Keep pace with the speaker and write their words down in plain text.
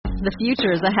The future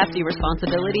is a hefty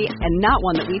responsibility and not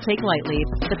one that we take lightly.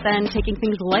 But then taking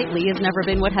things lightly has never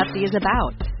been what Hefty is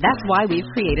about. That's why we've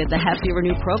created the Hefty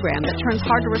Renew program that turns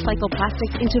hard-to-recycle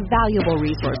plastics into valuable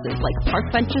resources like park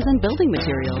benches and building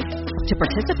materials. To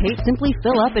participate, simply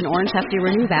fill up an orange Hefty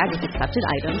Renew bag with accepted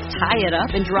items, tie it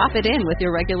up, and drop it in with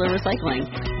your regular recycling.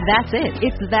 That's it.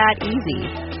 It's that easy.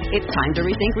 It's time to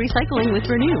rethink recycling with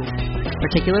Renew.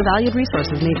 Particular valued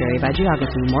resources may vary by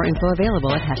geography. More info available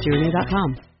at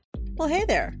heftyrenew.com. Well, hey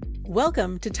there.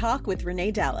 Welcome to Talk with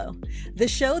Renee Dallow, the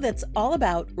show that's all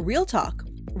about real talk,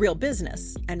 real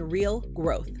business, and real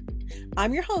growth.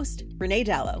 I'm your host, Renee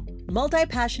Dallow,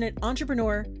 multi-passionate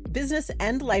entrepreneur, business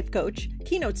and life coach,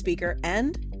 keynote speaker,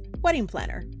 and wedding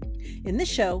planner. In this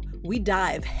show, we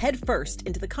dive headfirst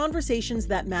into the conversations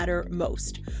that matter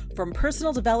most, from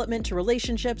personal development to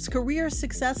relationships, career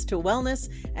success to wellness,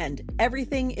 and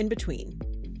everything in between.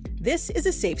 This is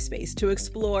a safe space to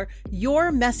explore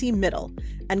your messy middle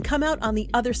and come out on the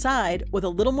other side with a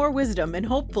little more wisdom and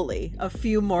hopefully a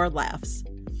few more laughs.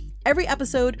 Every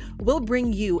episode will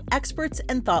bring you experts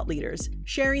and thought leaders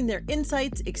sharing their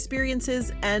insights,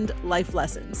 experiences, and life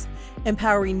lessons,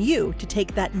 empowering you to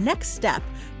take that next step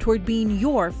toward being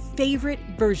your favorite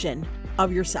version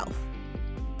of yourself.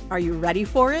 Are you ready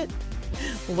for it?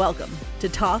 Welcome to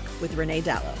Talk with Renee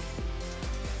Dallow.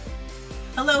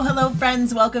 Hello,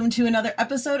 friends. Welcome to another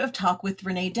episode of Talk with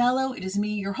Renee Dallow. It is me,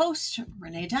 your host,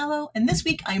 Renee Dallow. And this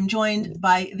week I am joined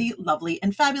by the lovely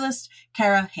and fabulous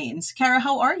Kara Haynes. Kara,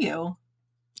 how are you?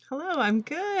 Hello, I'm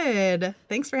good.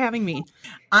 Thanks for having me.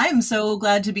 I'm so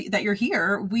glad that you're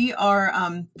here. We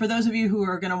are, for those of you who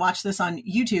are going to watch this on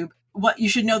YouTube, what you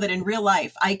should know that in real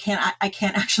life, I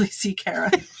can't actually see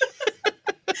Kara.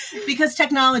 Because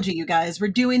technology, you guys, we're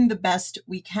doing the best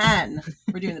we can.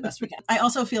 I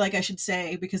also feel like I should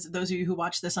say, because of those of you who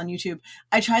watch this on YouTube,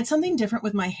 I tried something different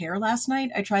with my hair last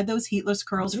night. I tried those heatless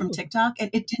curls from TikTok and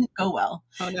it didn't go well.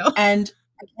 Oh no. And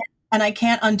I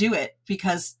can't undo it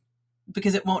because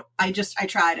it won't. I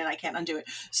tried and I can't undo it.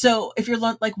 So if you're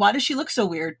like, why does she look so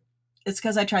weird? It's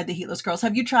because I tried the heatless curls.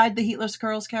 Have you tried the heatless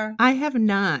curls, Kara? I have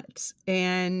not.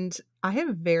 And I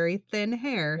have very thin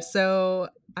hair. So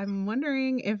I'm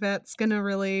wondering if that's going to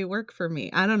really work for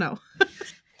me. I don't know.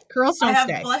 Curls don't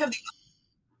stay. I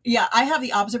have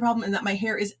the opposite problem in that my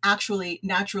hair is actually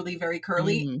naturally very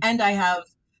curly and I have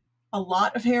a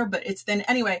lot of hair, but it's thin.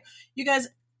 Anyway, you guys,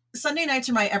 Sunday nights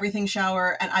are my everything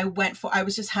shower. And I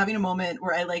was just having a moment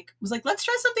where I was like, let's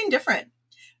try something different.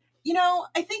 You know,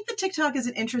 I think the TikTok is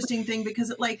an interesting thing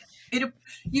because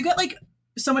you get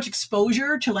so much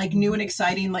exposure to new and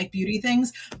exciting beauty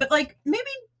things, but maybe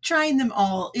trying them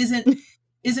all isn't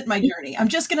my journey. I'm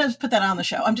just going to put that on the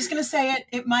show. I'm just going to say it.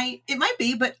 It might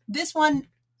be, but this one,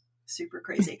 super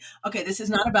crazy. Okay. This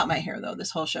is not about my hair though. This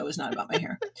whole show is not about my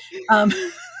hair.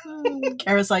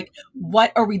 Kara's like,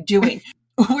 what are we doing?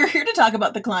 We're here to talk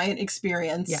about the client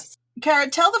experience. Yes. Kara,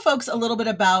 tell the folks a little bit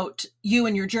about you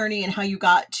and your journey and how you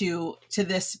got to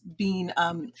this being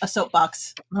a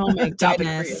soapbox. Oh my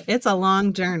goodness. It's a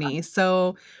long journey.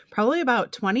 So probably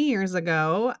about 20 years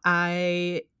ago,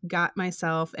 I got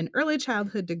myself an early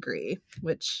childhood degree,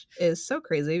 which is so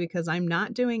crazy because I'm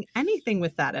not doing anything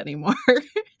with that anymore.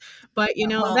 But,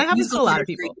 that happens to a lot of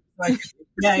people.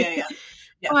 Yeah.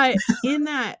 But in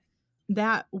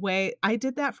that way, I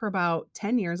did that for about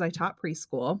 10 years. I taught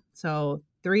preschool. So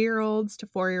 3-year-olds to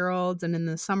 4-year-olds. And in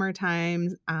the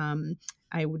summertime,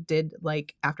 I did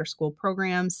after school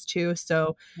programs too.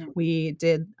 So we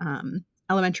did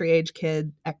elementary age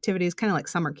kid activities, kind of like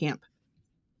summer camp.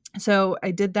 So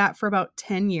I did that for about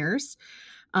 10 years.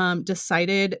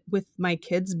 Decided with my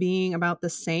kids being about the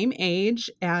same age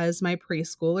as my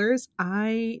preschoolers,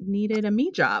 I needed a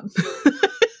me job.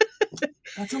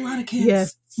 That's a lot of kids.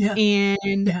 Yes. Yeah.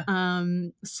 And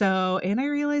I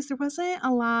realized there wasn't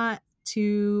a lot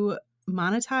to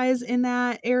monetize in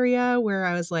that area where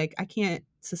I was like, I can't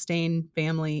sustain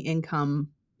family income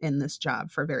in this job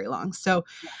for very long. So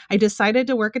I decided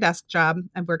to work a desk job.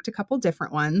 I've worked a couple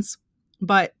different ones,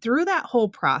 but through that whole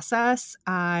process,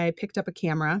 I picked up a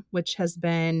camera, which has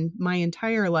been my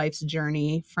entire life's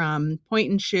journey, from point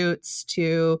and shoots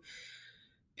to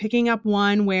picking up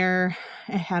one where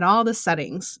it had all the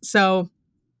settings. So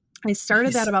I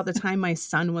started that about the time my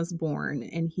son was born,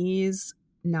 and he's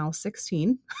now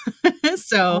 16.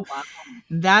 So Oh, wow.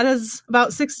 that is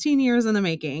about 16 years in the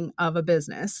making of a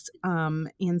business.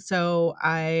 And so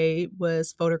I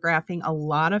was photographing a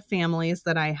lot of families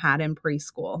that I had in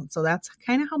preschool. So that's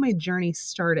kind of how my journey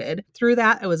started. Through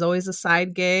that, it was always a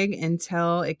side gig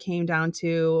until it came down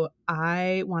to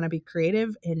I want to be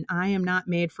creative and I am not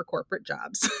made for corporate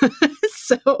jobs.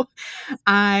 So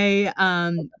I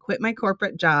quit my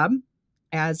corporate job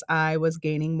as I was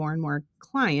gaining more and more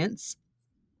clients.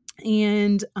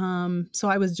 And so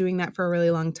I was doing that for a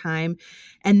really long time.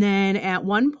 And then at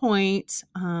one point,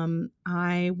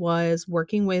 I was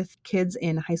working with kids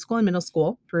in high school and middle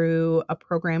school through a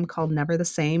program called Never the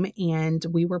Same. And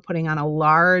we were putting on a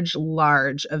large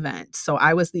event. So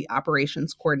I was the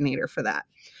operations coordinator for that.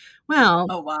 Well,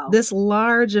 Oh, wow. this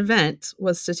large event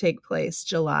was to take place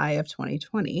July of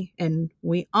 2020. And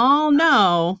we all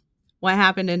know what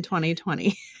happened in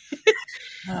 2020.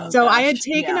 Oh, So I gosh. had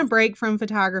taken Yeah. a break from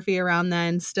photography around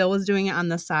then, still was doing it on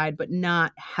the side, but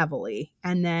not heavily.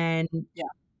 And then Yeah.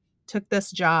 took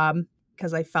this job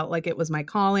because I felt like it was my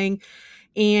calling.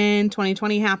 And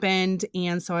 2020 happened.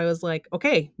 And so I was like,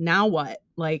 okay, now what?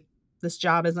 Like, this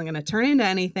job isn't going to turn into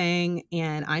anything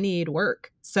and I need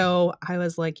work. So I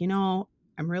was like, I'm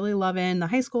really loving the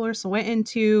high schoolers. So went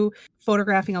into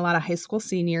photographing a lot of high school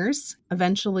seniors.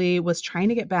 Eventually was trying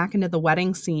to get back into the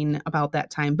wedding scene about that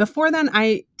time. Before then,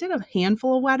 I did a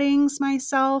handful of weddings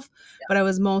myself, but I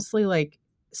was mostly like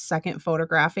second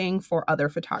photographing for other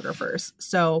photographers.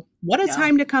 So what a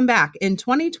time to come back in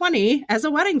 2020 as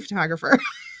a wedding photographer.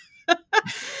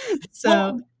 So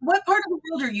well, what part of the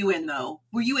world are you in, though?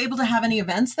 Were you able to have any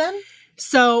events then?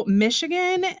 So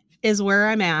Michigan is where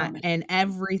I'm at, and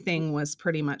everything was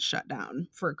pretty much shut down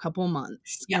for a couple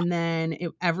months. Yeah. And then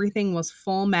everything was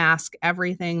full mask,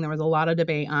 everything. There was a lot of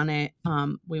debate on it.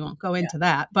 We won't go into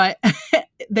that, but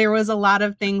there was a lot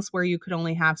of things where you could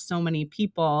only have so many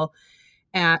people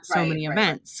at so many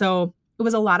events. So it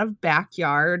was a lot of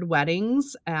backyard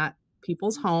weddings at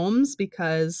people's homes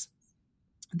because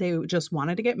they just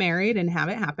wanted to get married and have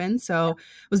it happen. So I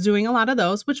was doing a lot of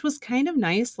those, which was kind of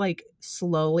nice, like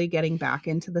slowly getting back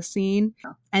into the scene.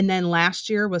 And then last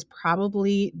year was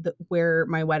probably where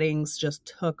my weddings just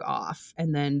took off.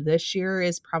 And then this year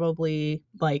is probably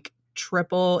like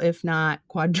triple, if not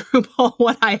quadruple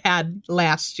what I had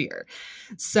last year.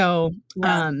 So,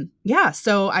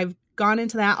 so I've gone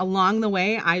into that. Along the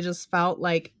way, I just felt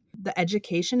like the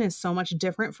education is so much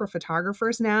different for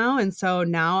photographers now. And so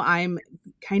now I'm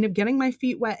kind of getting my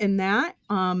feet wet in that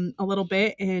a little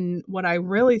bit. And what I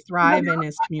really thrive in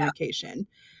is communication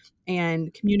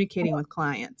and communicating with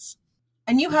clients.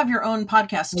 And you have your own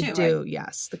podcast too, I do, right?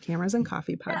 Yes. The Cameras and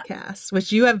Coffee podcast,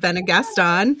 which you have been a guest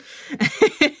on.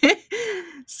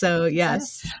 So,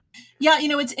 yes. Yeah,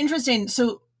 it's interesting.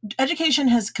 So education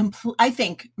has I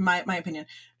think, my opinion,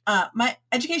 my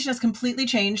education has completely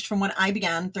changed from when I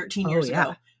began 13 years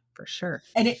ago. For sure.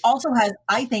 And it also has,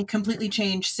 I think, completely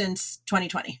changed since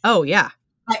 2020. Oh, yeah.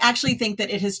 I actually think that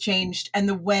it has changed, and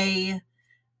the way,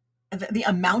 the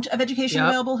amount of education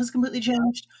available has completely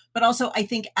changed. But also, I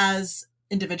think as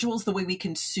individuals, the way we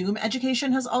consume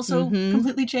education has also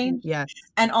completely changed. Yes.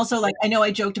 And also, like, I know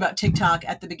I joked about TikTok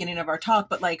at the beginning of our talk,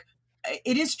 but like,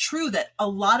 it is true that a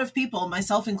lot of people,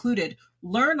 myself included,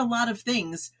 learn a lot of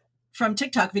things from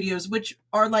TikTok videos, which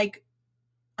are like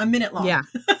a minute long. Yeah.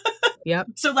 Yep.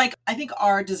 So like, I think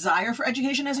our desire for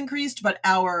education has increased, but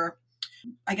our,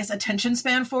 I guess, attention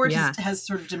span for it has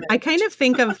sort of diminished. I kind of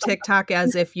think of TikTok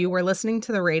as if you were listening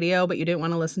to the radio, but you didn't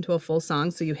want to listen to a full song.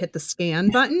 So you hit the scan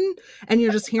button and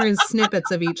you're just hearing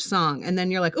snippets of each song. And then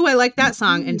you're like, oh, I like that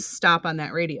song, and stop on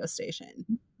that radio station.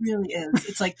 It really is.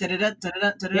 It's like, da-da-da,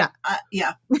 da-da-da, da-da-da.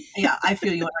 Yeah. I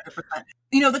feel you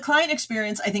 100%. The client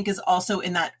experience, I think, is also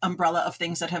in that umbrella of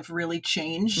things that have really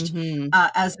changed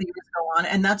as the years go on.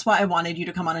 And that's why I wanted you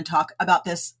to come on and talk about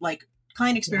this, like,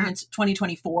 client experience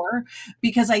 2024,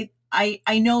 because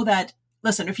I know that,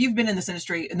 listen, if you've been in this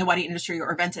industry, in the wedding industry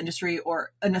or events industry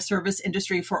or in a service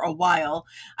industry for a while,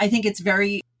 I think it's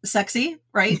very sexy,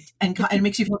 right? And it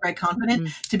makes you feel very confident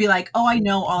to be like, oh, I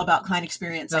know all about client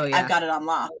experience. Like, I've got it on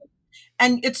lock.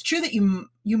 And it's true that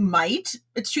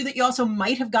it's true that you also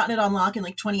might have gotten it on lock in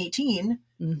like 2018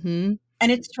 and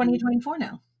it's 2024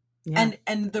 now. Yeah.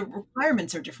 And the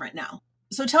requirements are different now.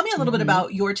 So tell me a little bit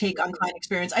about your take on client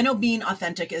experience. I know being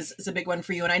authentic is a big one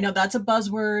for you. And I know that's a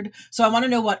buzzword. So I want to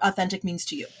know what authentic means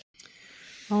to you.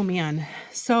 Oh, man.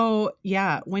 So,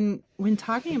 yeah, when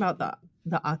talking about the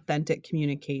authentic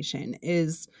communication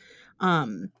is,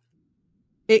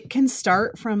 it can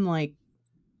start from like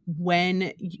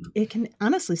it can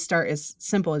honestly start as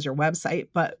simple as your website,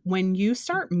 but when you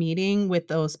start meeting with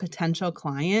those potential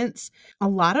clients, a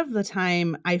lot of the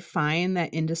time I find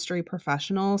that industry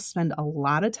professionals spend a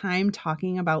lot of time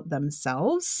talking about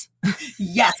themselves.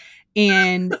 Yes.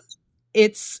 And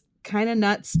it's kind of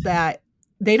nuts that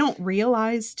they don't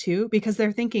realize too, because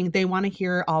they're thinking they want to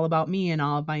hear all about me and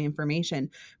all of my information.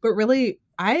 But really,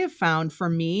 I have found for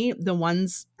me, the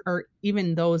ones, or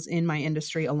even those in my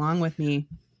industry along with me,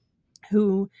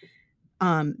 who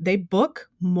they book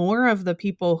more of the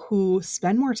people who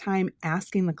spend more time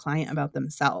asking the client about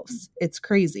themselves. It's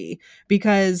crazy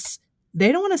because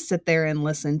they don't want to sit there and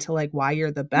listen to like why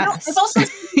you're the best. They've also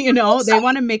they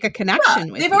want to make a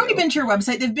connection with you. They've already been to your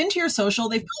website. They've been to your social.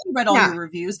 They've probably read all your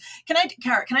reviews.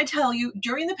 Kara, can I tell you,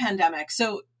 during the pandemic,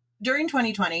 so during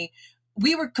 2020,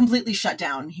 we were completely shut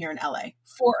down here in LA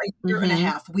for a year and a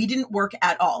half. We didn't work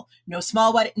at all. No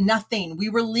small wedding, nothing. We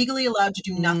were legally allowed to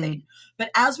do nothing. But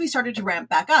as we started to ramp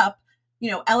back up,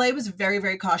 LA was very,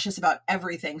 very cautious about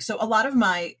everything. So a lot of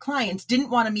my clients didn't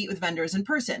want to meet with vendors in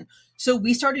person. So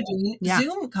we started doing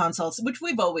Zoom consults, which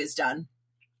we've always done,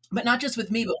 but not just with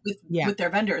me, but with their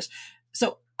vendors.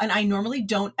 So, and I normally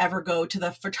don't ever go to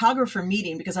the photographer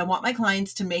meeting because I want my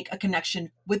clients to make a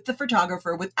connection with the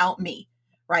photographer without me.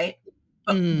 Right.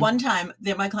 But one time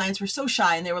my clients were so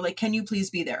shy and they were like, can you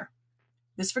please be there?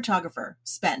 This photographer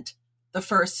spent the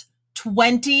first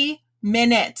 20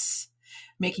 minutes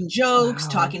making jokes,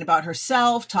 talking about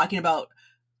herself, talking about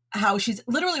how she's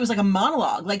literally, it was like a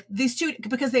monologue. Like these two,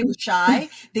 because they were shy,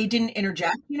 they didn't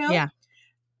interject, Yeah.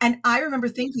 And I remember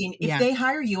thinking, if they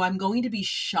hire you, I'm going to be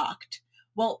shocked.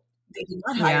 Well, they did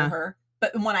not hire her.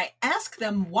 But when I asked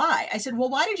them why, I said, well,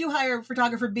 why did you hire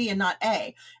photographer B and not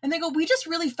A? And they go, we just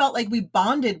really felt like we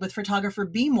bonded with photographer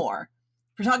B more.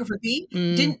 Photographer B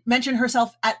didn't mention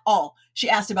herself at all. She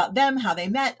asked about them, how they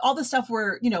met, all the stuff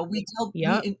where,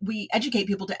 we educate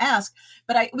people to ask.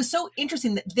 But it was so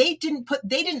interesting that they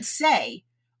didn't say,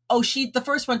 oh, the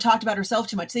first one talked about herself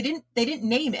too much. They didn't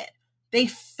name it. They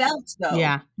felt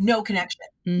no connection.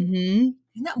 Mm-hmm.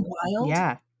 Isn't that wild?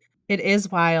 Yeah, it is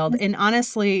wild. And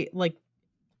honestly, like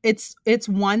it's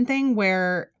one thing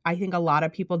where I think a lot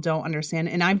of people don't understand.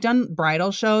 And I've done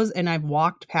bridal shows and I've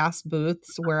walked past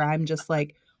booths where I'm just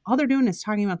like, all they're doing is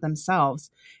talking about themselves.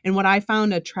 And what I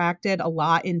found attracted a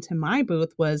lot into my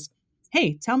booth was,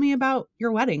 hey, tell me about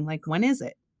your wedding. Like, when is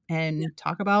it? And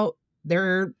talk about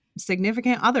their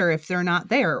significant other if they're not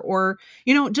there, or,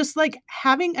 just like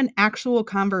having an actual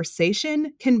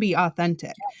conversation can be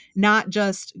authentic, not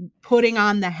just putting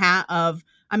on the hat of,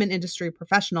 I'm an industry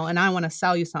professional and I want to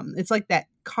sell you something. It's like that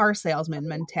car salesman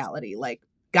mentality, like,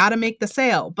 got to make the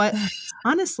sale. But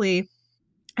honestly,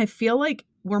 I feel like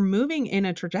we're moving in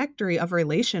a trajectory of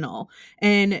relational,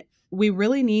 and we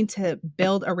really need to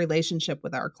build a relationship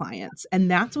with our clients. And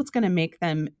that's what's going to make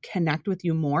them connect with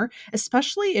you more,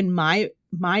 especially in my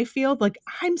field. Like,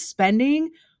 I'm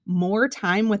spending more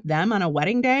time with them on a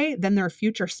wedding day than their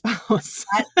future spouse,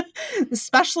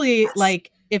 especially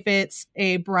like if it's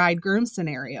a bride-groom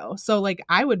scenario. So like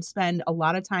I would spend a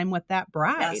lot of time with that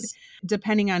bride,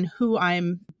 depending on who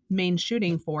I'm main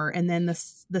shooting for. And then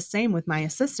the same with my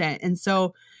assistant. And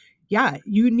so, yeah,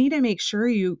 you need to make sure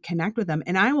you connect with them.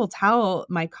 And I will tell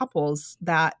my couples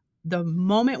that the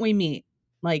moment we meet,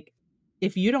 like,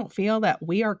 if you don't feel that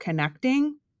we are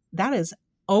connecting, that is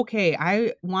okay.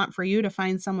 I want for you to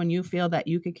find someone you feel that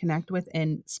you could connect with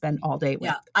and spend all day with.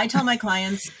 Yeah. I tell my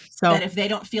clients that if they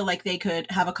don't feel like they could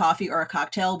have a coffee or a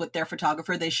cocktail with their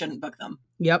photographer, they shouldn't book them.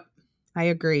 Yep. I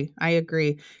agree.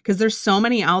 Because there's so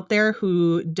many out there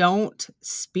who don't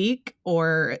speak,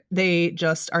 or they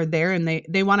just are there and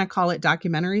they want to call it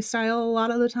documentary style a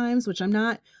lot of the times, which I'm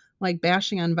not like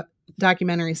bashing on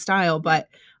documentary style, but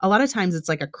a lot of times it's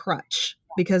like a crutch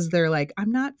because they're like,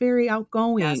 I'm not very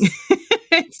outgoing. Yes.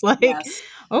 It's like,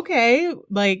 okay,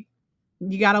 like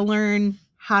you got to learn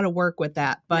how to work with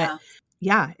that. But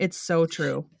yeah, it's so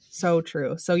true. So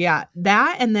true. So yeah,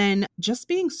 that, and then just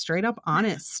being straight up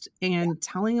honest and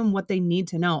telling them what they need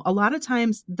to know. A lot of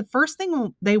times the first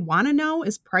thing they want to know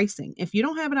is pricing. If you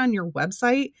don't have it on your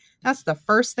website, that's the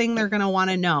first thing they're going to want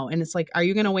to know. And it's like, are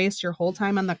you going to waste your whole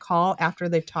time on the call after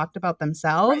they've talked about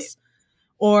themselves? Right.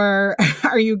 Or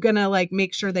are you going to like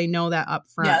make sure they know that up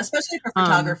front? Yeah, especially for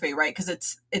photography, right? Because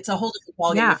it's a whole different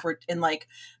ballgame if we're in like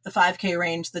the 5K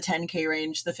range, the 10K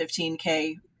range, the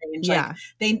 15K range. Like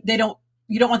they don't,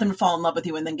 you don't want them to fall in love with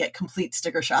you and then get complete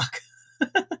sticker shock.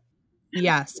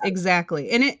 Yes, exactly.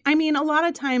 And a lot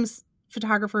of times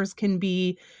photographers can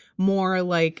be more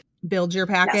like build your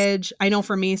package. Yes. I know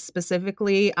for me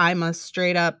specifically, I'm a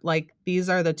straight up like, these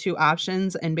are the two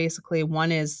options. And basically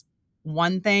one is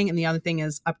one thing, and the other thing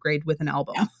is upgrade with an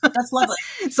album. Yeah, that's lovely.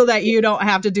 So that you don't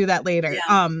have to do that later.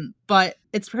 Yeah. But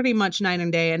it's pretty much night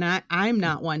and day. And I'm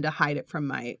not one to hide it from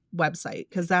my website,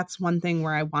 because that's one thing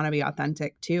where I want to be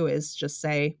authentic too, is just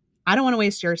say, I don't want to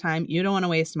waste your time. You don't want to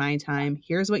waste my time.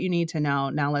 Here's what you need to know.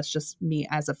 Now let's just meet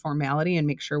as a formality and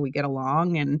make sure we get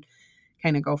along and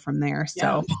kind of go from there.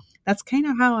 So that's kind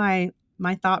of how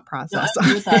my thought process. No, I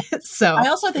agree with that. So I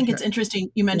also think it's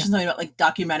interesting. You mentioned something about like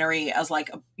documentary as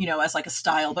like, as like a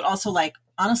style, but also like,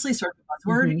 honestly, sort of a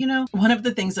buzzword, One of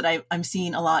the things that I'm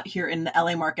seeing a lot here in the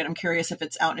LA market, I'm curious if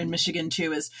it's out in Michigan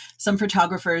too, is some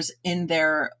photographers in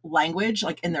their language,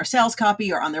 like in their sales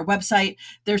copy or on their website,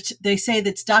 they say that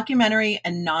it's documentary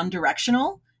and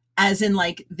non-directional, as in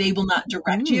like, they will not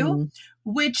direct you,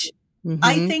 which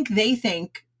I think they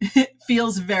think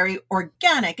feels very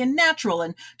organic and natural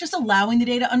and just allowing the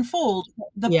day to unfold.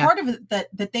 The part of it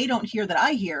that they don't hear that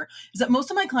I hear is that most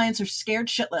of my clients are scared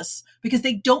shitless because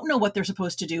they don't know what they're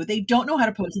supposed to do. They don't know how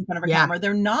to pose in front of a camera.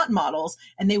 They're not models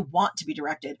and they want to be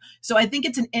directed. So I think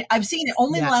I've seen it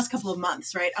only in the last couple of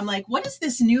months, right? I'm like, what is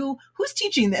this new, who's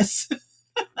teaching this?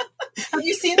 Have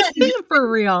you seen that?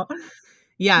 For real.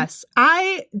 Yes.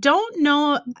 I don't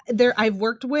know. I've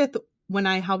worked with, when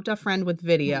I helped a friend with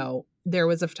video, there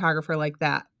was a photographer like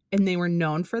that and they were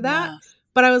known for that. Yeah.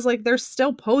 But I was like, they're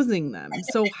still posing them.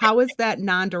 So how is that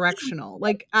non-directional?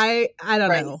 Like, I don't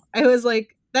know. I was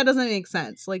like, that doesn't make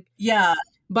sense. Like, yeah,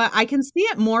 but I can see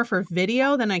it more for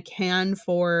video than I can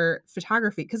for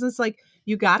photography. Cause it's like,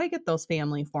 you got to get those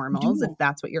family formals if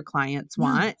that's what your clients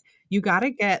want. You got to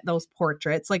get those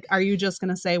portraits. Like, are you just going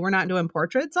to say, we're not doing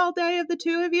portraits all day of the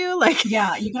two of you? Like,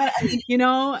 yeah, you got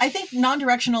to, I think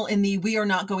non-directional in the, we are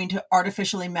not going to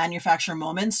artificially manufacture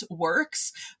moments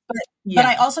works. But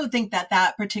I also think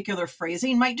that particular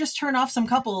phrasing might just turn off some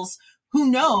couples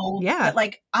who know that,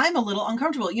 like, I'm a little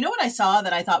uncomfortable. You know what I saw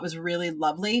that I thought was really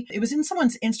lovely? It was in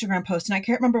someone's Instagram post, and I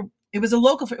can't remember. It was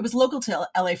local to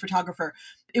LA photographer.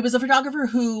 It was a photographer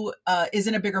who is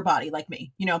in a bigger body like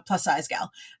me, plus size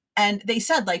gal. And they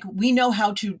said, like, we know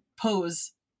how to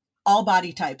pose all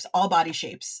body types, all body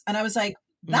shapes. And I was like,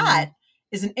 that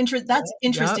is that's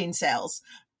interesting sales.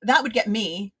 That would get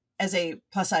me as a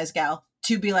plus size gal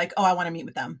to be like, oh, I want to meet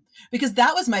with them, because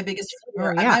that was my biggest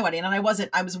fear at my wedding. And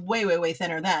I was way, way, way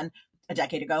thinner then, a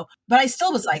decade ago, but I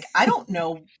still was like, I don't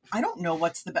know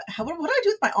what's the best, what do I do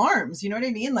with my arms? You know what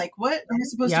I mean? Like, what am I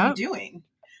supposed to be doing?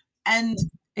 And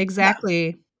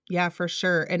exactly. Yeah, for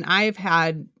sure. And I've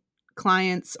had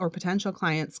clients or potential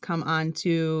clients come on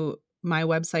to my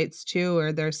websites too,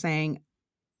 or they're saying,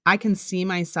 I can see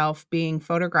myself being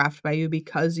photographed by you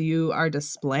because you are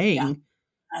displaying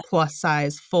plus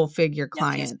size full figure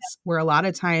clients, where a lot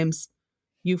of times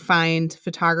you find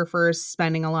photographers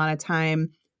spending a lot of time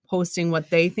posting what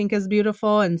they think is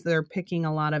beautiful, and they're picking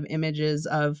a lot of images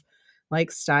of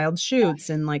like styled shoots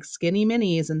and like skinny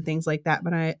minis and things like that.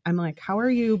 But I'm like, how are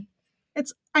you?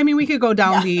 We could go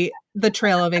down the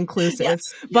trail of inclusive,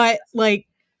 but like,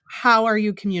 how are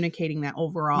you communicating that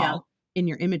overall in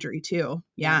your imagery too?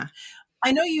 Yeah.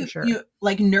 I know you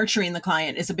like nurturing the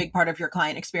client is a big part of your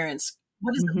client experience.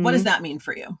 What does that mean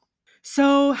for you?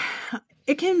 So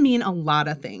it can mean a lot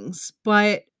of things,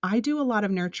 but I do a lot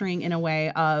of nurturing in a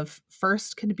way of,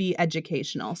 first could be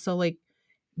educational. So like,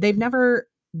 they've never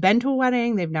been to a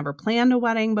wedding. They've never planned a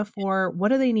wedding before. What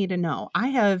do they need to know? I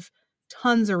have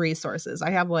tons of resources.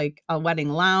 I have like a wedding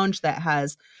lounge that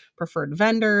has preferred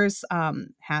vendors,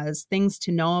 has things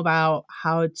to know about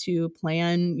how to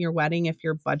plan your wedding if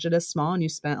your budget is small and you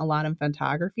spent a lot in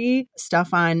photography,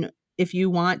 stuff on if you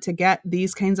want to get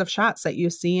these kinds of shots that you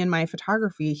see in my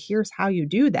photography, here's how you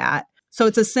do that. So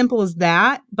it's as simple as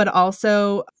that, but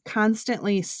also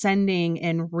constantly sending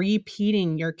and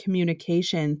repeating your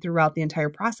communication throughout the entire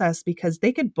process, because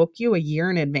they could book you a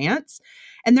year in advance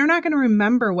and they're not going to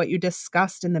remember what you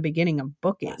discussed in the beginning of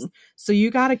booking. Yes. So you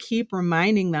got to keep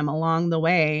reminding them along the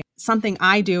way. Something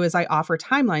I do is I offer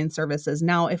timeline services.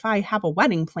 Now, if I have a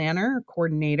wedding planner or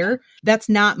coordinator, that's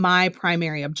not my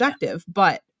primary objective,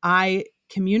 but I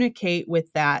communicate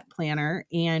with that planner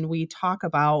and we talk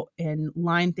about and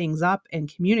line things up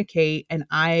and communicate, and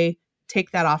I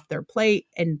take that off their plate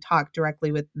and talk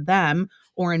directly with them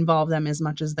or involve them as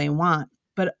much as they want.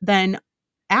 But then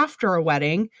after a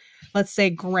wedding, let's say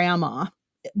grandma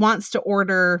wants to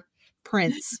order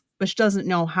prints, but she doesn't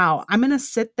know how. I'm going to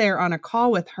sit there on a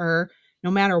call with her,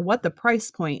 no matter what the price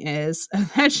point is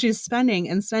that she's spending,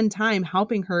 and spend time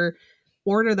helping her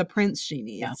order the prints she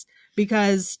needs,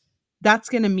 because that's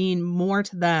going to mean more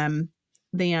to them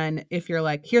than if you're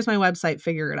like, here's my website,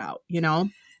 figure it out,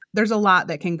 there's a lot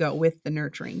that can go with the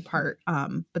nurturing part.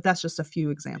 But that's just a few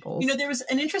examples. There was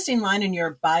an interesting line in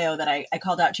your bio that I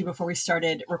called out to you before we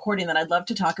started recording that I'd love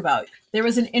to talk about. There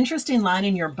was an interesting line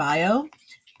in your bio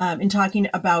in talking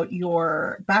about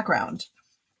your background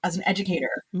as an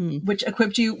educator, which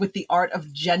equipped you with the art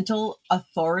of gentle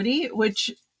authority,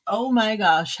 which, oh my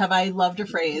gosh, have I loved a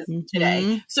phrase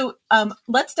today. So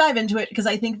let's dive into it, because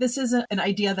I think this is an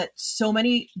idea that so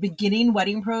many beginning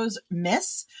wedding pros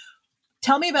miss.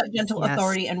 Tell me about gentle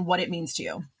authority and what it means to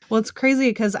you. Well, it's crazy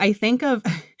because I think of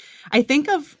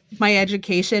my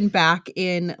education back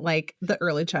in like the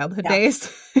early childhood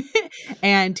days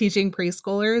and teaching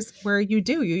preschoolers, where you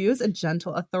use a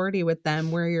gentle authority with them,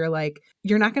 where you're like,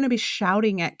 you're not going to be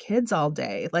shouting at kids all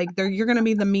day. Like you're going to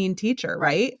be the mean teacher,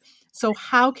 right? So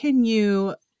how can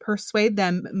you persuade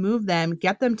them, move them,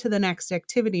 get them to the next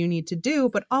activity you need to do,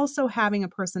 but also having a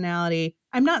personality?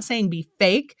 I'm not saying be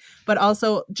fake, but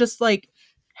also just like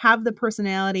have the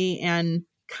personality and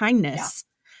kindness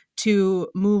to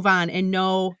move on and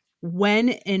know when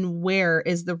and where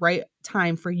is the right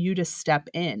time for you to step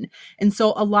in. And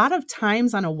so a lot of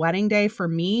times on a wedding day, for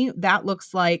me, that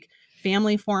looks like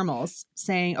family formals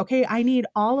saying, okay, I need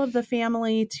all of the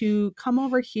family to come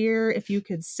over here. If you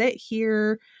could sit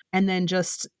here. And then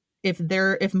just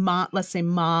if mom, let's say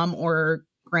mom or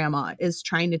grandma is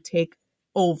trying to take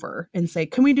over and say,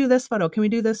 can we do this photo? Can we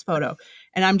do this photo?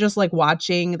 And I'm just like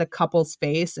watching the couple's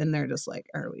face and they're just like,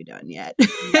 are we done yet?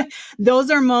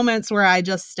 Those are moments where I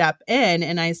just step in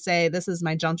and I say, this is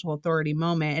my gentle authority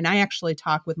moment. And I actually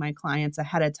talk with my clients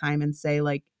ahead of time and say,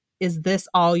 like, is this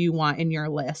all you want in your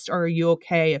list? Or are you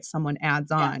okay if someone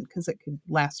adds on? Because it could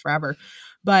last forever.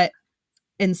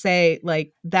 And say,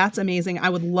 like, that's amazing. I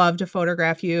would love to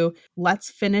photograph you.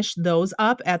 Let's finish those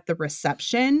up at the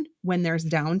reception when there's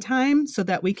downtime so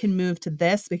that we can move to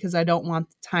this, because I don't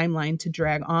want the timeline to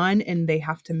drag on and they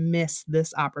have to miss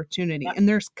this opportunity. And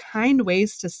there's kind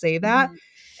ways to say that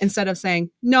instead of saying,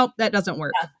 nope, that doesn't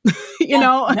work. you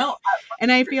know? No.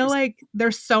 And I feel like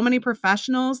there's so many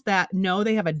professionals that know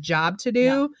they have a job to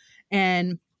do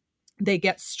and they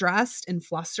get stressed and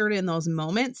flustered in those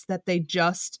moments that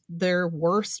their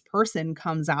worst person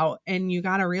comes out. And you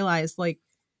got to realize, like,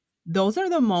 those are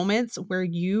the moments where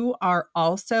you are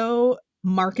also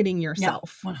marketing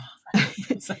yourself.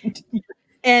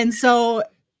 And so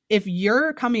if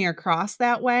you're coming across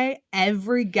that way,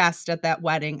 every guest at that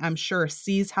wedding, I'm sure,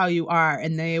 sees how you are,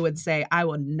 and they would say, I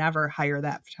will never hire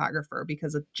that photographer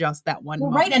because of just that one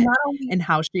moment, and not only, and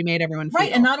how she made everyone feel.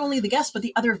 And not only the guests, but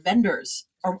the other vendors,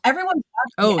 or everyone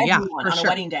on a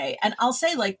wedding day. And I'll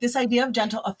say, like, this idea of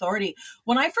gentle authority,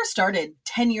 when I first started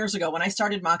 10 years ago, when I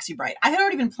started Moxie Bright, I had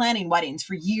already been planning weddings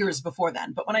for years before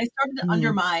then. But when I started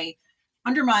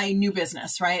under my new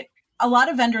business, right, a lot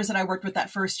of vendors that I worked with that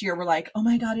first year were like, oh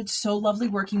my God, it's so lovely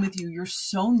working with you. You're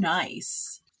so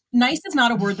nice. Nice is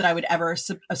not a word that I would ever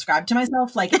ascribe to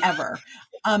myself, like, ever.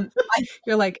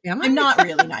 You're like, am I? I'm not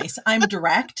really nice. I'm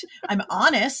direct. I'm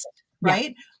honest,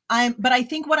 right? But I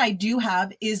think what I do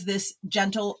have is this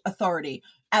gentle authority.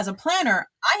 As a planner,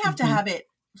 I have to have it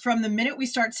from the minute we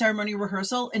start ceremony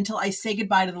rehearsal until I say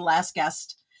goodbye to the last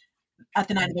guest at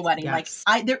the night of the wedding. Yes.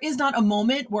 Like, there is not a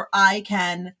moment where I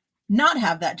can not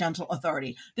have that gentle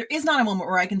authority. There is not a moment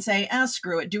where I can say,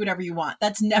 screw it, do whatever you want.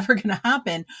 That's never going to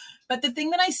happen. But the thing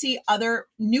that I see other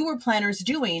newer planners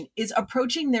doing is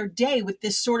approaching their day with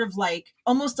this sort of, like,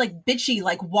 almost like bitchy,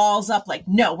 like, walls up, like,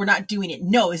 no, we're not doing it.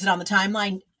 No, is it on the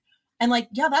timeline? And, like,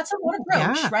 that's one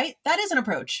approach, right? That is an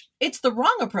approach. It's the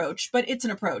wrong approach, but it's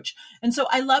an approach. And so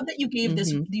I love that you gave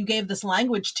this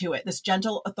language to it. This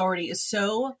gentle authority is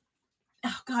so,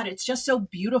 it's just so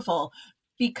beautiful,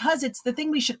 because it's the thing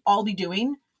we should all be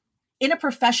doing in a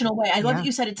professional way. I love that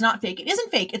you said it's not fake. It isn't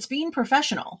fake. It's being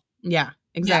professional. Yeah,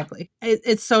 exactly. Yeah.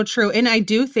 It's so true. And I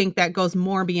do think that goes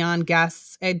more beyond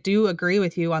guests. I do agree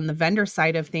with you on the vendor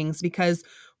side of things, because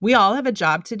we all have a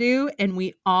job to do, and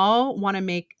we all want to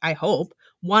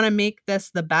make this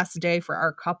the best day for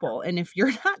our couple. And if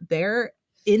you're not there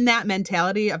in that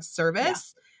mentality of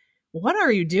service, what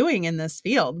are you doing in this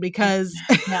field? Because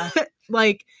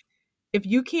like, if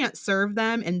you can't serve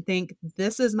them and think,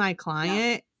 this is my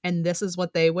client and this is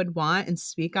what they would want, and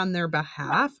speak on their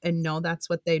behalf and know that's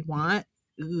what they'd want,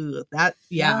 that's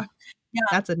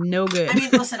a no good. I mean,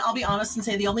 listen, I'll be honest and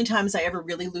say the only times I ever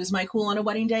really lose my cool on a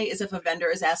wedding day is if a vendor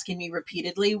is asking me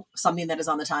repeatedly something that is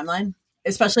on the timeline.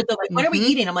 Especially if they're like, when are we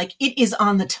eating? I'm like, it is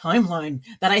on the timeline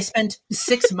that I spent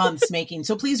 6 months making.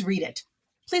 So please read it.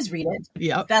 Please read it.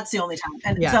 Yeah, that's the only time.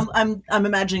 And so I'm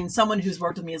imagining someone who's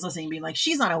worked with me is listening, being like,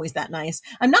 she's not always that nice.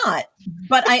 I'm not,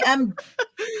 but I am.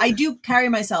 I do carry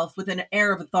myself with an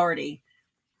air of authority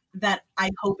that I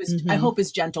hope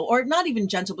is gentle, or not even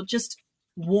gentle, but just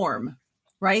warm,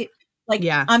 right? Like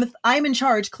I'm in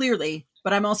charge clearly,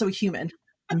 but I'm also a human.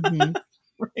 Right?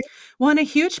 Well, and a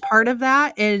huge part of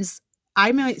that is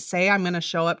I might say I'm going to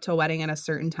show up to a wedding at a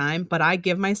certain time, but I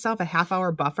give myself a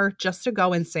half-hour buffer just to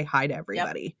go and say hi to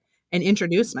everybody and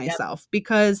introduce myself,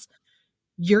 because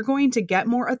you're going to get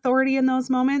more authority in those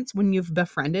moments when you've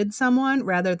befriended someone,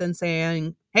 rather than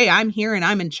saying, hey, I'm here and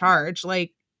I'm in charge.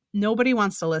 Like, nobody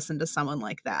wants to listen to someone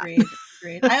like that.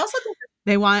 Great. I also think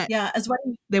they want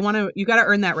to, you got to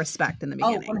earn that respect in the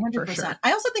beginning. 100%. For sure.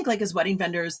 I also think, like, as wedding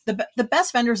vendors, the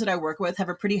best vendors that I work with have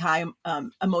a pretty high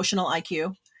emotional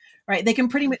IQ, right? They can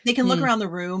look around the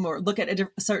room or look at a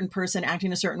certain person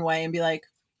acting a certain way and be like,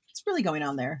 what's really going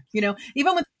on there? You know,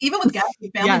 even with guests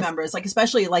and family members, like,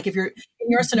 especially like if you're in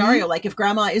your scenario, like if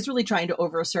grandma is really trying to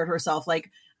overassert herself,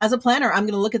 like as a planner, I'm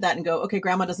going to look at that and go, okay,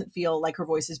 grandma doesn't feel like her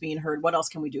voice is being heard. What else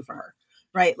can we do for her?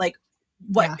 Right? Like,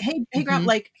 hey, grandma,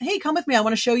 like, hey, come with me. I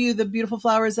want to show you the beautiful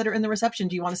flowers that are in the reception.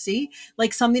 Do you want to see?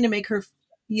 Like, something to make her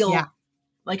feel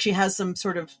like she has some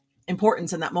sort of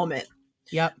importance in that moment.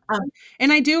 Yep.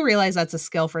 And I do realize that's a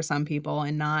skill for some people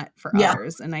and not for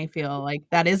others. And I feel like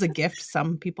that is a gift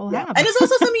some people have. And it's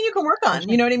also something you can work on.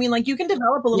 You know what I mean? Like, you can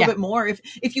develop a little bit more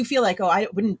if you feel like, oh, I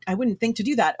wouldn't think to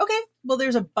do that. Okay. Well,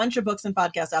 there's a bunch of books and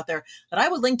podcasts out there that I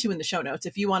would link to in the show notes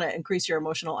if you want to increase your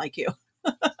emotional IQ.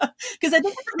 Because I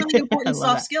think it's a really important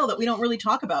soft skill that we don't really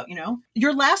talk about, you know?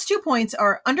 Your last 2 points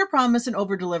are under promise and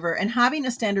over deliver, and having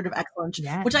a standard of excellence,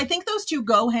 which I think those two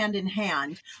go hand in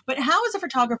hand. But how, as a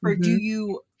photographer, do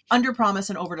you under promise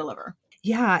and over deliver?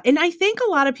 Yeah. And I think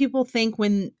a lot of people think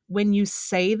when you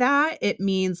say that, it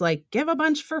means like give a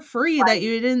bunch for free that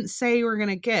you didn't say you were going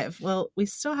to give. Well, we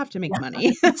still have to make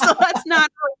money. So that's not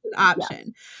an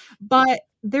option. But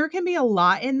there can be a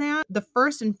lot in that. The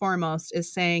first and foremost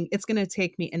is saying it's going to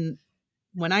take me, and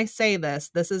when I say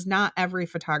this is not every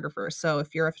photographer. So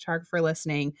if you're a photographer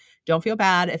listening, don't feel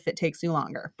bad if it takes you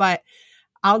longer. But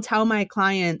I'll tell my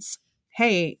clients,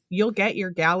 hey, you'll get your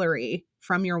gallery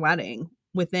from your wedding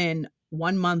within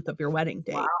 1 month of your wedding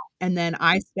date. Wow. And then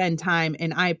I spend time,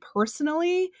 and I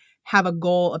personally have a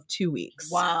goal of 2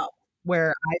 weeks. Wow.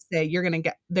 Where I say they're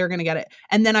going to get it.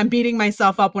 And then I'm beating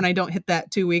myself up when I don't hit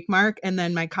that 2 week mark. And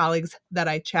then my colleagues that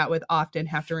I chat with often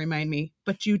have to remind me,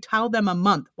 but you tell them a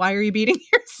month. Why are you beating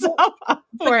yourself up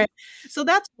for it? So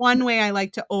that's one way I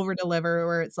like to over deliver,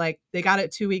 where it's like they got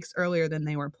it 2 weeks earlier than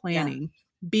they were planning.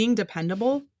 Being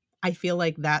dependable, I feel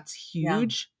like that's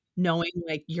huge. Knowing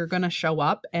like you're going to show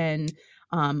up and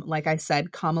like I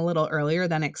said, come a little earlier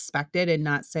than expected, and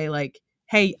not say like,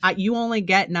 hey, you only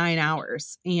get 9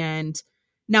 hours. And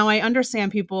now I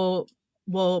understand people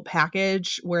will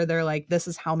package where they're like, this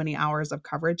is how many hours of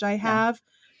coverage I have.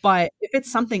 But if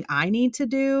it's something I need to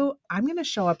do, I'm going to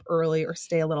show up early or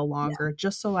stay a little longer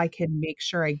just so I can make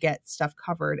sure I get stuff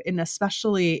covered. And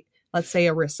especially, let's say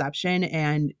a reception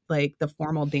and like the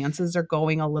formal dances are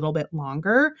going a little bit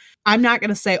longer. I'm not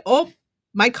going to say, oh,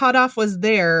 my cutoff was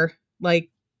there. Like,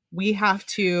 we have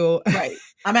to. Right.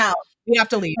 I'm out. We have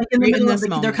to leave. Like in the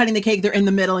middle they're cutting the cake. They're in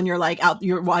the middle, and you're like out.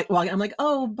 You're walking. I'm like,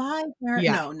 oh, bye.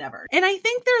 No, never. And I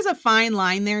think there's a fine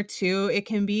line there too. It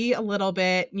can be a little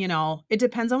bit, it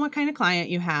depends on what kind of client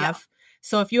you have. Yeah.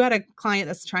 So if you had a client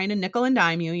that's trying to nickel and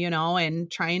dime you,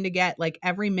 and trying to get like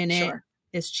every minute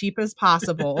as cheap as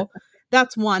possible,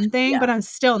 that's one thing. But I'm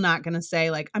still not going to say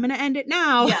like, I'm going to end it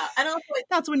now. Yeah, and also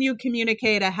that's when you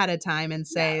communicate ahead of time and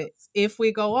say, if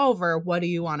we go over, what do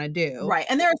you want to do? Right.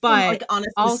 And there are some like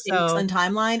honest mistakes and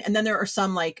timeline. And then there are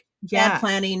some like bad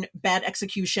planning, bad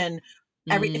execution.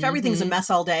 If everything's a mess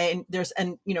all day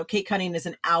and cake cutting is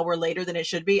an hour later than it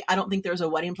should be, I don't think there's a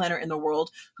wedding planner in the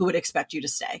world who would expect you to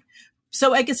stay.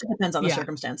 So I guess it depends on the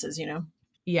circumstances,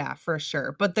 Yeah, for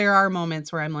sure. But there are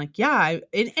moments where I'm like, and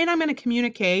I'm going to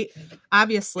communicate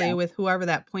obviously with whoever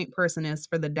that point person is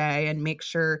for the day and make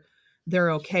sure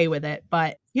they're okay with it.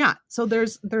 But so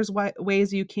there's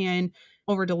ways you can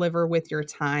over deliver with your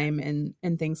time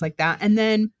and things like that. And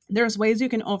then there's ways you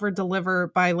can over deliver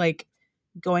by like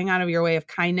going out of your way of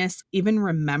kindness, even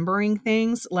remembering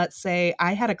things. Let's say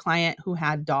I had a client who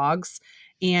had dogs,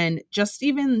 and just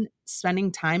even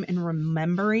spending time and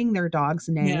remembering their dogs'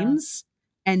 names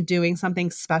and doing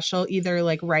something special, either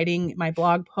like writing my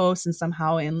blog post and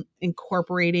somehow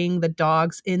incorporating the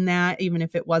dogs in that, even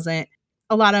if it wasn't.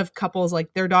 A lot of couples,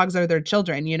 like their dogs are their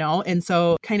children, and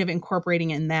so kind of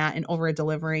incorporating in that and over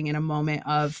delivering in a moment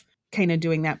of kind of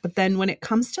doing that. But then when it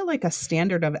comes to like a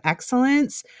standard of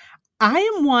excellence, I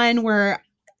am one where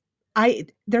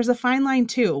there's a fine line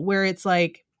too, where it's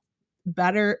like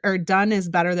better or done is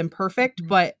better than perfect,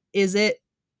 but is it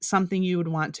something you would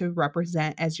want to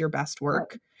represent as your best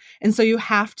work? And so you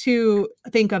have to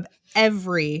think of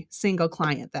every single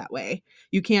client that way.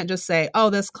 You can't just say, oh,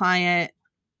 this client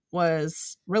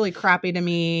was really crappy to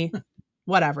me.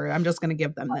 Whatever. I'm just going to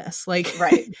give them this. Like,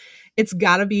 Right. It's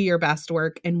got to be your best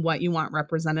work and what you want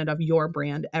represented of your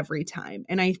brand every time.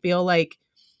 And I feel like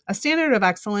a standard of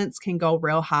excellence can go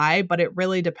real high, but it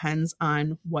really depends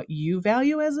on what you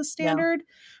value as a standard. Yeah.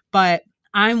 But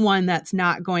I'm one that's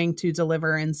not going to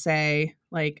deliver and say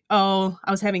like, oh,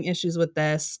 I was having issues with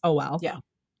this. Oh, well,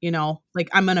 yeah. Like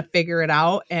I'm going to figure it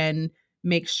out and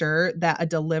make sure that a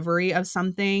delivery of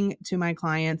something to my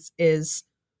clients is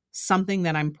something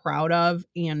that I'm proud of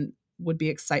and would be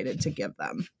excited to give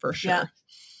them for sure. Yeah.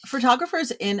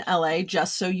 Photographers in LA,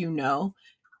 just so you know,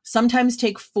 sometimes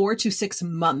take 4 to 6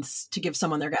 months to give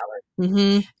someone their gallery.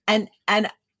 Mm-hmm.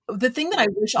 And the thing that I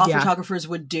wish all photographers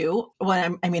would do,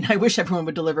 I wish everyone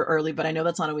would deliver early, but I know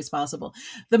that's not always possible.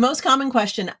 The most common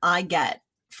question I get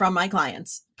from my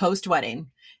clients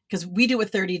post-wedding, because we do a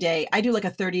 30-day, I do like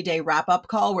a 30-day wrap-up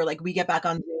call where like we get back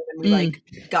on Zoom and we like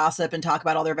gossip and talk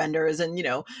about all their vendors and,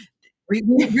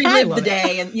 relive the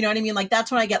day. And you know what I mean? Like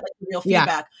that's when I get like real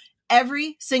feedback.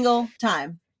 Every single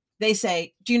time they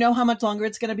say, do you know how much longer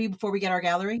it's going to be before we get our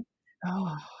gallery?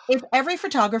 Oh. If every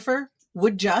photographer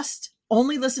would just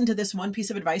only listen to this one piece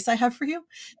of advice I have for you,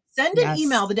 send an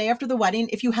email the day after the wedding.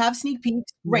 If you have sneak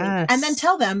peeks, great. And then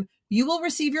tell them you will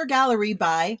receive your gallery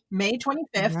by May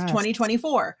 25th,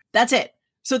 2024. That's it.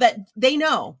 So that they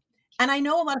know. And I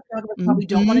know a lot of photographers probably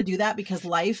don't want to do that because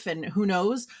life and who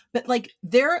knows, but like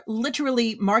they're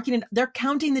literally marketing, they're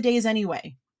counting the days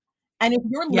anyway. And if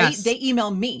you're late, they email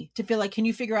me to feel like, can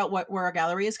you figure out where our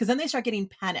gallery is? Because then they start getting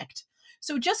panicked.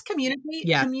 So just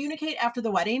communicate after the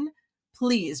wedding,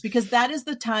 please, because that is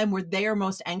the time where they are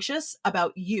most anxious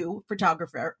about you,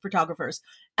 photographers.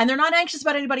 And they're not anxious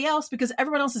about anybody else because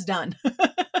everyone else is done.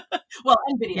 Well,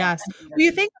 and video. Yes. Well,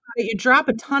 you think about it, you drop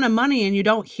a ton of money and you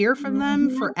don't hear from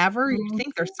them forever. You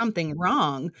think there's something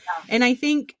wrong. Yeah. And I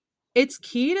think it's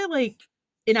key to like,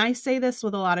 and I say this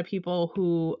with a lot of people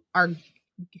who are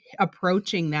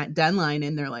approaching that deadline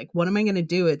and they're like, what am I going to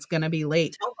do? It's going to be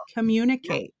late.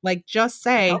 Communicate. Like just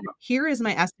say, here is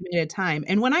my estimated time.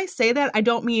 And when I say that, I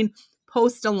don't mean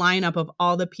post a lineup of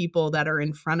all the people that are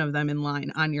in front of them in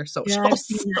line on your socials. Yeah, I've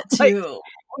seen that too. Like,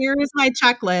 here is my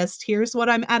checklist. Here's what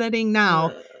I'm editing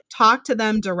now. Talk to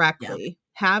them directly.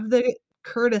 Have the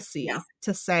courtesy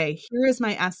to say, here is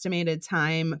my estimated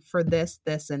time for this,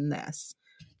 this, and this.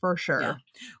 For sure. Yeah.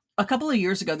 A couple of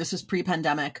years ago, this was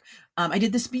pre-pandemic, I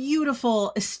did this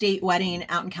beautiful estate wedding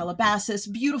out in Calabasas,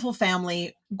 beautiful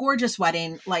family, gorgeous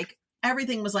wedding. Like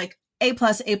everything was like A++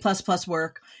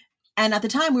 work. And at the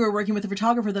time we were working with a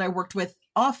photographer that I worked with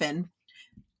often.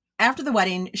 After the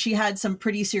wedding, she had some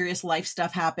pretty serious life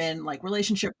stuff happen, like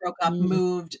relationship broke up,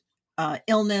 moved,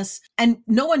 illness. And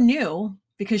no one knew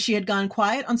because she had gone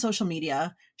quiet on social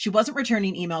media. She wasn't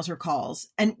returning emails or calls.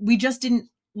 And we just didn't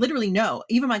literally know.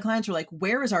 Even my clients were like,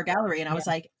 where is our gallery? And I was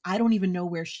like, I don't even know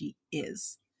where she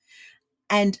is.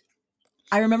 And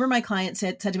I remember my client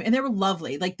said to me, and they were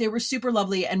lovely, like they were super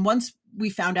lovely. And once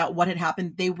we found out what had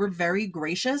happened, they were very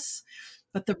gracious.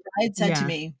 But the bride said to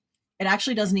me, it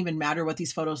actually doesn't even matter what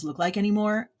these photos look like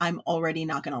anymore. I'm already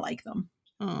not going to like them.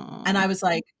 Aww. And I was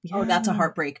like, oh, that's a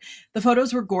heartbreak. The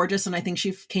photos were gorgeous. And I think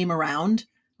she came around,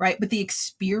 right? But the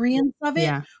experience of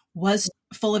it was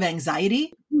full of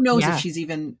anxiety. Who knows if she's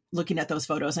even looking at those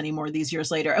photos anymore these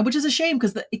years later, which is a shame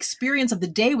because the experience of the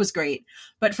day was great.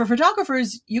 But for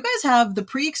photographers, you guys have the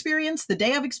pre-experience, the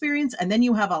day of experience, and then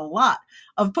you have a lot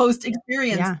of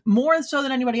post-experience, more so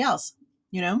than anybody else,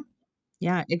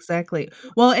 Yeah, exactly.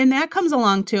 Well, and that comes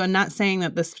along too. I'm not saying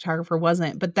that this photographer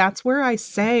wasn't, but that's where I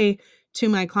say to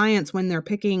my clients when they're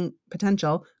picking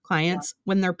potential clients,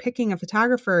 when they're picking a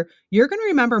photographer, you're going to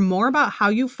remember more about how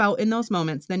you felt in those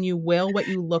moments than you will what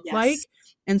you look like.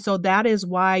 And so that is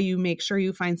why you make sure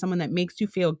you find someone that makes you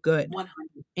feel good. 100%.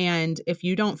 And if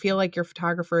you don't feel like your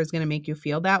photographer is going to make you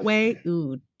feel that way,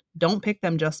 don't pick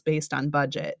them just based on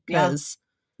budget. Because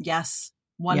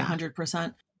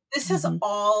 100%. This has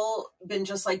all been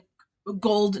just like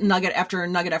gold nugget after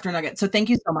nugget after nugget. So thank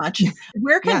you so much.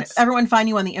 Where can everyone find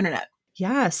you on the internet?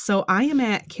 Yes. So I am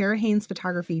at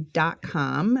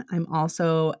KaraHaynesPhotography.com. I'm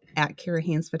also at Kara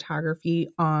Haynes Photography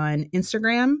on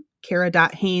Instagram,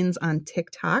 Kara.Haynes on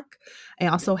TikTok. I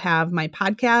also have my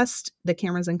podcast, the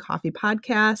Cameras and Coffee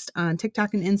podcast on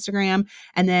TikTok and Instagram.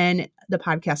 And then the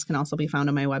podcast can also be found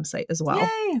on my website as well.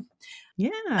 Yay. Yeah.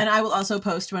 And I will also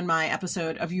post when my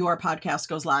episode of your podcast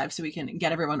goes live so we can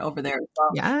get everyone over there as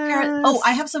well. Yes. Kara,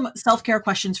 I have some self-care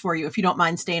questions for you if you don't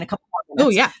mind staying a couple more Oh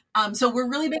yeah. So we're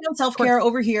really big on self-care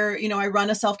over here. You know, I run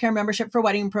a self-care membership for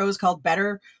wedding pros called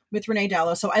Better with Renee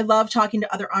Dallow. So I love talking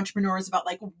to other entrepreneurs about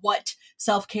like what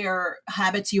self-care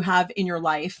habits you have in your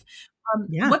life.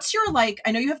 What's your like,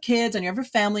 I know you have kids and you have a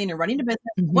family and you're running a business.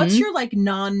 What's your like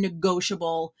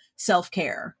non-negotiable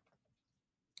self-care?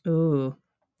 Ooh,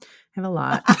 I have a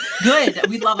lot. Good.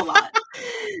 We love a lot.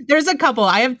 There's a couple.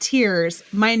 I have tiers.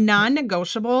 My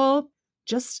non-negotiable,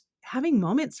 just having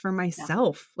moments for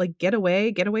myself, like get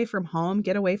away from home,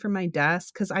 get away from my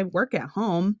desk, because I work at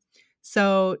home.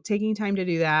 So taking time to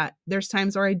do that. There's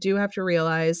times where I do have to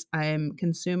realize I'm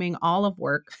consuming all of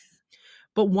work.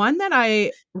 But one that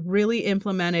I really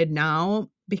implemented now,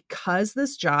 because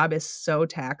this job is so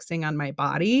taxing on my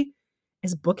body,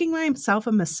 is booking myself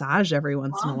a massage every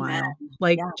once in a while.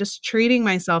 Like just treating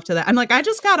myself to that. I'm like, I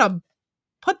just got to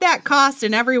put that cost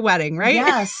in every wedding, right?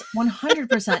 Yes,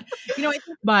 100%. You know, I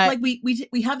think like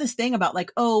we have this thing about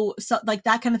like, oh, so like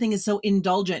that kind of thing is so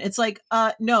indulgent. It's like,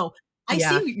 no, I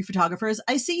see you photographers.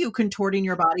 I see you contorting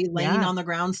your body, laying on the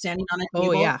ground, standing on a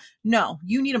table. Oh, yeah. No,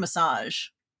 you need a massage.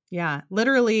 Yeah,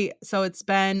 literally. So it's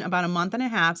been about a month and a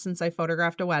half since I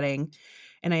photographed a wedding,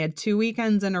 and I had 2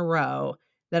 weekends in a row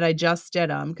that I just did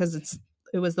them because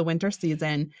it was the winter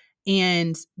season.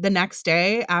 And the next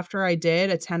day after I did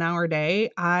a 10-hour day,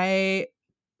 I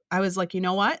was like, you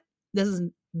know what?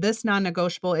 This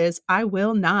non-negotiable is I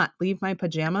will not leave my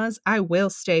pajamas. I will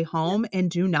stay home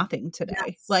and do nothing today.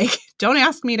 Yes. Like, don't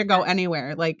ask me to go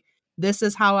anywhere. Like, this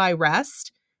is how I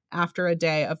rest after a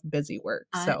day of busy work.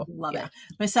 So I love it.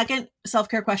 My second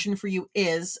self-care question for you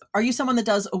is, are you someone that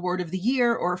does a word of the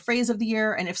year or a phrase of the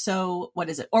year? And if so, what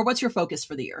is it? Or what's your focus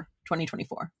for the year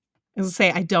 2024? I will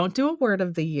say I don't do a word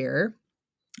of the year,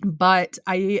 but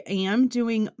I am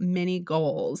doing mini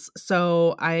goals.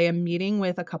 So I am meeting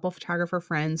with a couple photographer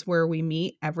friends where we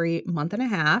meet every month and a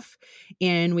half,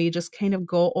 and we just kind of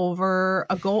go over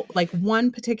a goal, like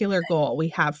one particular goal we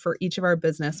have for each of our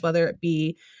business, whether it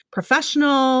be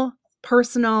professional,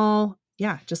 personal,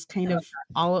 just kind of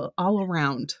all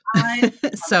around.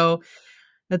 So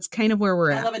that's kind of where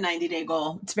we're at. I love a 90-day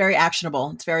goal. It's very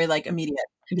actionable. It's very like immediate.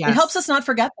 Yes. It helps us not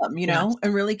forget them, you know,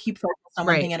 and really keep focused on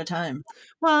one thing at a time.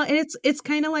 Well, it's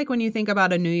kind of like when you think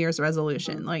about a New Year's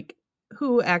resolution, like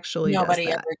who actually Nobody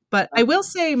does that? But I will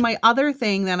say my other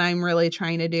thing that I'm really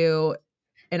trying to do,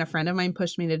 and a friend of mine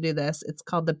pushed me to do this, it's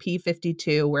called the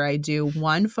P52, where I do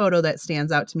one photo that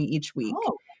stands out to me each week,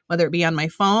 whether it be on my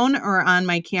phone or on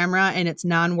my camera, and it's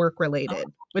non-work related,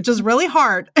 which is really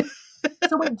hard.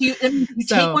 So wait, do you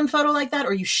take one photo like that,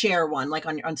 or you share one like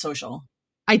on social?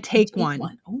 I take one.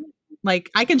 Like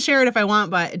I can share it if I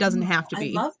want, but it doesn't have to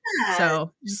be. I love that.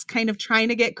 So just kind of trying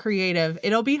to get creative.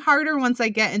 It'll be harder once I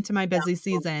get into my busy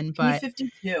season, but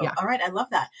P52. All right. I love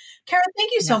that. Kara,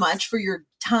 thank you so much for your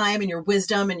time and your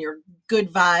wisdom and your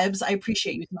good vibes. I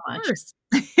appreciate you so much. Of course.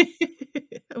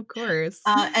 Of course.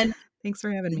 And thanks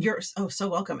for having me. You're so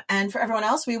welcome. And for everyone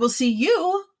else, we will see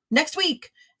you next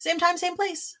week. Same time, same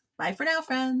place. Bye for now,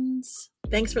 friends.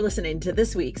 Thanks for listening to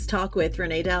this week's Talk with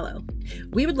Renee Dallow.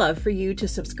 We would love for you to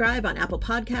subscribe on Apple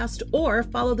Podcast or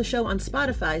follow the show on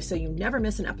Spotify so you never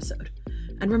miss an episode.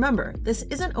 And remember, this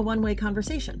isn't a one-way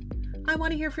conversation. I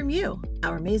want to hear from you,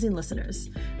 our amazing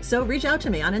listeners. So reach out to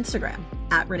me on Instagram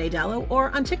 @Renee Dallow or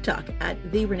on TikTok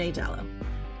 @TheReneeDallow.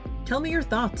 Tell me your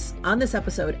thoughts on this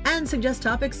episode and suggest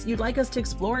topics you'd like us to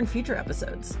explore in future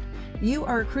episodes. You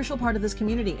are a crucial part of this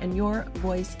community and your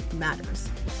voice matters.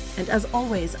 And as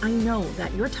always, I know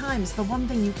that your time is the one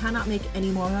thing you cannot make any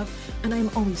more of, and I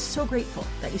am always so grateful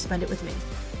that you spend it with me.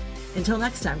 Until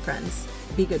next time, friends,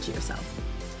 be good to yourself.